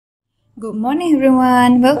Good morning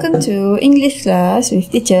everyone. Welcome to English class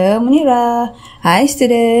with teacher Munira. Hi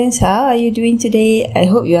students, how are you doing today? I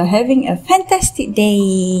hope you are having a fantastic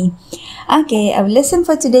day. Okay, our lesson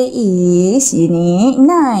for today is Unit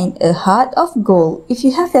 9, A Heart of Gold. If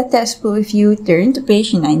you have your textbook with you, turn to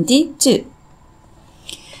page 92.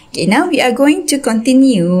 Okay, now we are going to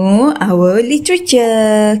continue our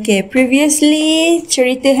literature. Okay, previously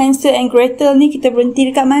cerita Hansel and Gretel ni kita berhenti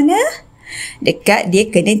dekat mana? Dekat dia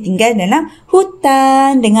kena tinggal dalam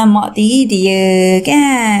hutan dengan mak tiri dia,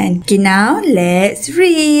 kan? Okay, now let's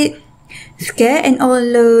read. Scared and all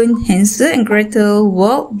alone, Hansel and Gretel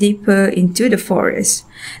walked deeper into the forest.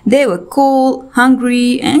 They were cold,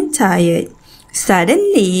 hungry, and tired.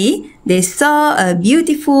 Suddenly, they saw a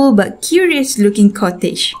beautiful but curious-looking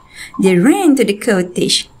cottage. They ran to the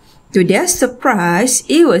cottage. To their surprise,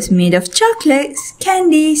 it was made of chocolates,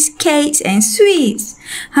 candies, cakes, and sweets.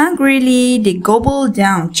 Hungrily, they gobbled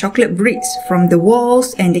down chocolate bricks from the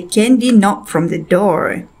walls and the candy knocked from the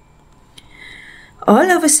door. All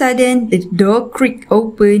of a sudden, the door creaked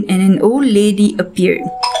open and an old lady appeared.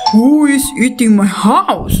 "Who is eating my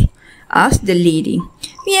house?" asked the lady.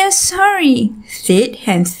 "We are sorry," said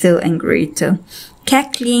Hansel and Gretel.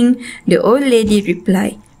 Cackling, the old lady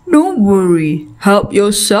replied, "Don't worry. Help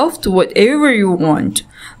yourself to whatever you want.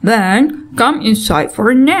 Then come inside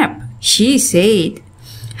for a nap," she said.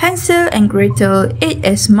 Hansel and Gretel ate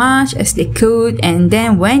as much as they could and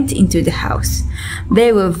then went into the house. They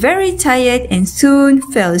were very tired and soon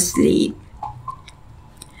fell asleep.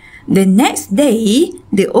 The next day,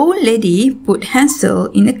 the old lady put Hansel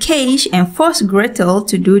in a cage and forced Gretel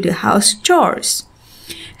to do the house chores.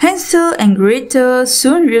 Hansel and Gretel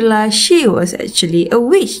soon realized she was actually a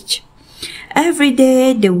witch. Every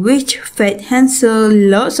day, the witch fed Hansel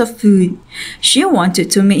lots of food. She wanted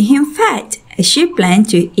to make him fat, as she planned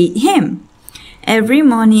to eat him. Every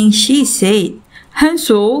morning, she said,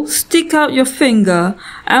 "Hansel, stick out your finger.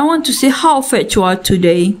 I want to see how fat you are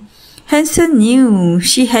today." Hansel knew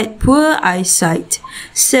she had poor eyesight,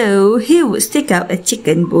 so he would stick out a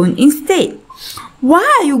chicken bone instead. Why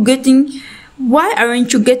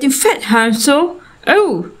aren't you getting fat, Hansel?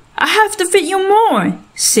 "Oh, I have to feed you more,"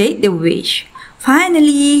 said the witch.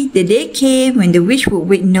 Finally, the day came when the witch would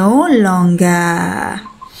wait no longer.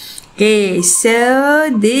 Okay, so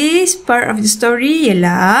this part of the story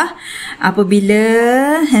ialah apabila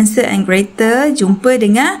Hansel and Gretel jumpa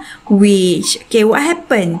dengan witch. Okay, what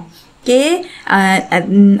happened? Okay,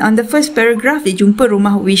 on the first paragraph, dia jumpa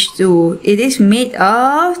rumah witch tu. It is made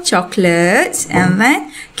of chocolates and then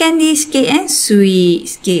candies, cake and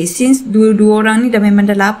sweets. Okay, since dua-dua orang ni dah memang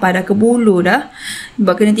dah lapar, dah kebulu dah.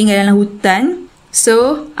 Sebab kena tinggal dalam hutan.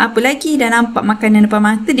 So, apa lagi dah nampak makanan depan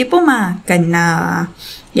mata, dia pun makan lah.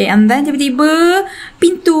 Okay, and then tiba-tiba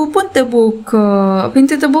pintu pun terbuka.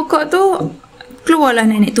 Pintu terbuka tu, keluarlah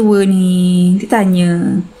nenek tua ni. Dia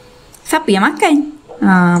tanya, siapa yang makan?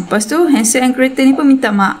 Lepas tu Hansel and Gretel ni pun minta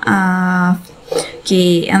maaf.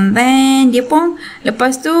 Okay, and then dia pun,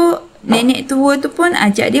 lepas tu nenek tua tu pun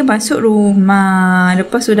ajak dia masuk rumah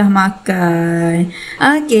lepas sudah makan.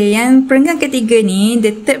 Okay, yang perenggan ketiga ni, the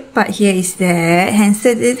third part here is that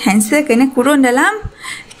Hansel kena kurung dalam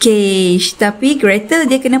cage, tapi Gretel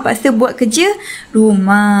dia kena paksa buat kerja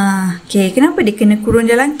rumah. Okay, kenapa dia kena kurung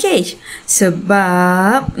dalam cage?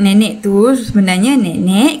 Sebab nenek tu sebenarnya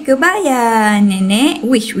nenek kebayan, nenek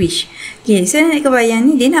wish. Okay, so nenek kebayan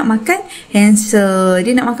ni dia nak makan Hansel,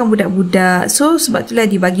 dia nak makan budak-budak. So sebab itulah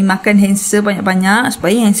dia bagi makan Hansel banyak-banyak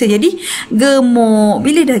supaya Hansel jadi gemuk.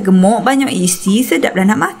 Bila dah gemuk, banyak isi, sedap dah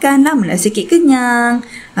nak makan, lama sikit kenyang.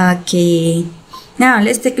 Okay, now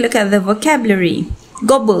let's take a look at the vocabulary.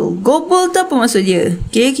 Gobble. Gobble tu apa maksud dia?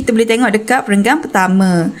 Okay, kita boleh tengok dekat perenggan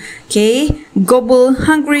pertama. Okay, gobble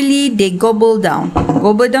hungrily, they gobble down.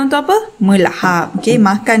 Gobble down tu apa? Melahap. Okay,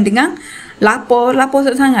 makan dengan lapar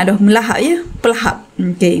sangat dah, melahap ya, pelahap.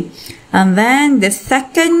 Okay, and then the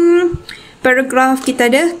second paragraph kita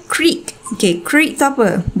ada creak. Okay, creak tu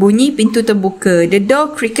apa? Bunyi pintu terbuka. The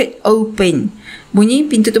door creaked open. Bunyi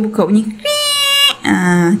pintu terbuka, bunyi creak.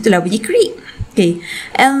 Itulah bunyi creak. Okay,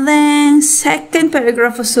 and then second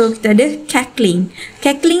paragraph also kita ada cackling.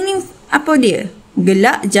 Cackling ni apa dia?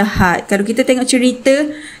 Gelak jahat. Kalau kita tengok cerita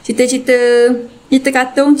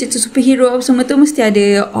kartun, cerita superhero apa semua tu, mesti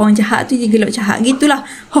ada orang jahat tu dia gelak jahat gitulah.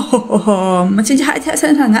 Macam jahat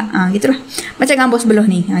sangat. Gitulah. Macam gambar sebelah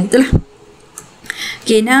ni. Gitulah.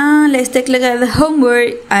 Okay, now let's take a look at the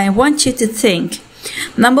homework. I want you to think.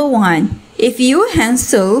 Number 1. If you,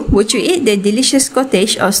 Hansel, would you eat the delicious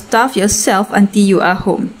cottage or starve yourself until you are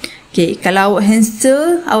home? Okay, kalau awak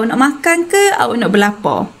Hansel, awak nak makan ke awak nak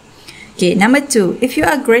berlapar? Okay, number 2. If you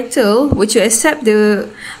are Gretel, would you accept the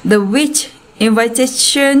The witch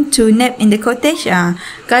invitation to nap in the cottage.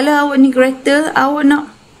 Kalau awak ni Gretel, awak nak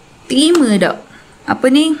terima tak? Apa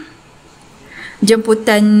ni?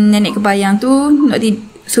 Jemputan nenek kebayang tu nak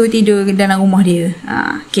suruh tidur dalam rumah dia.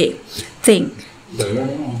 Okay. Think.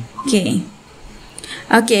 Okay.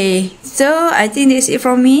 Okay. So, I think that's it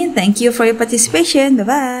from me. Thank you for your participation.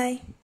 Bye-bye.